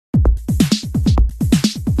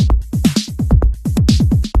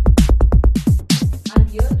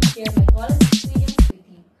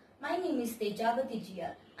Tejawathi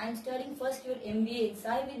GR. I am studying first year MBA in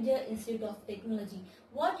SAVI Institute of Technology.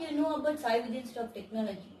 What you know about SAVI Institute of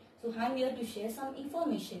Technology? So I am here to share some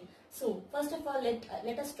information. So first of all,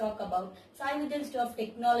 let us talk about SAVI Institute of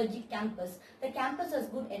Technology campus. The campus has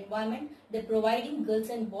good environment. They're providing girls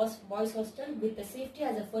and boys hostel with the safety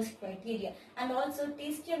as a first criteria, and also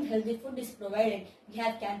tasty and healthy food is provided. We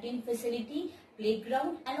have canteen facility,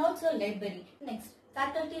 playground, and also library. Next,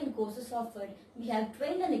 faculty and courses offered. We have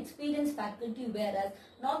trained and experienced faculty, whereas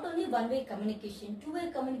not only one-way communication,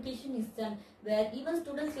 two-way communication is done, where even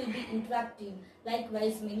students will be interacting.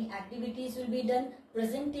 Likewise, many activities will be done,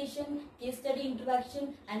 presentation, case study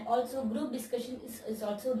interaction, and also group discussion is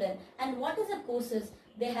also done. And what is the courses?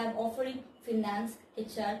 They have offering finance,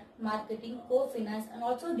 HR, marketing, core finance, and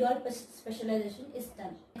also dual specialization is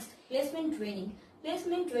done. Next, placement training.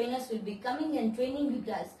 Placement trainers will be coming and training you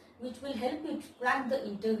guys, which will help you to crack the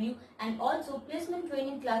interview, and also placement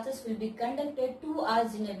training classes will be conducted 2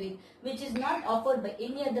 hours in a week, which is not offered by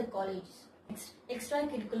any other colleges. Next,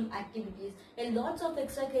 extracurriculum activities. Lots of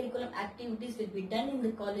extracurriculum activities will be done in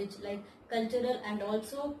the college, like cultural and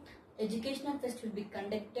also educational fest will be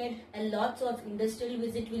conducted, and lots of industrial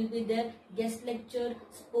visit will be there, guest lecture,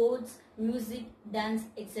 sports, music, dance,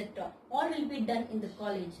 etc. All will be done in the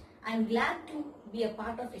college. I am glad to be a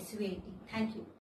part of SAVI. Thank you.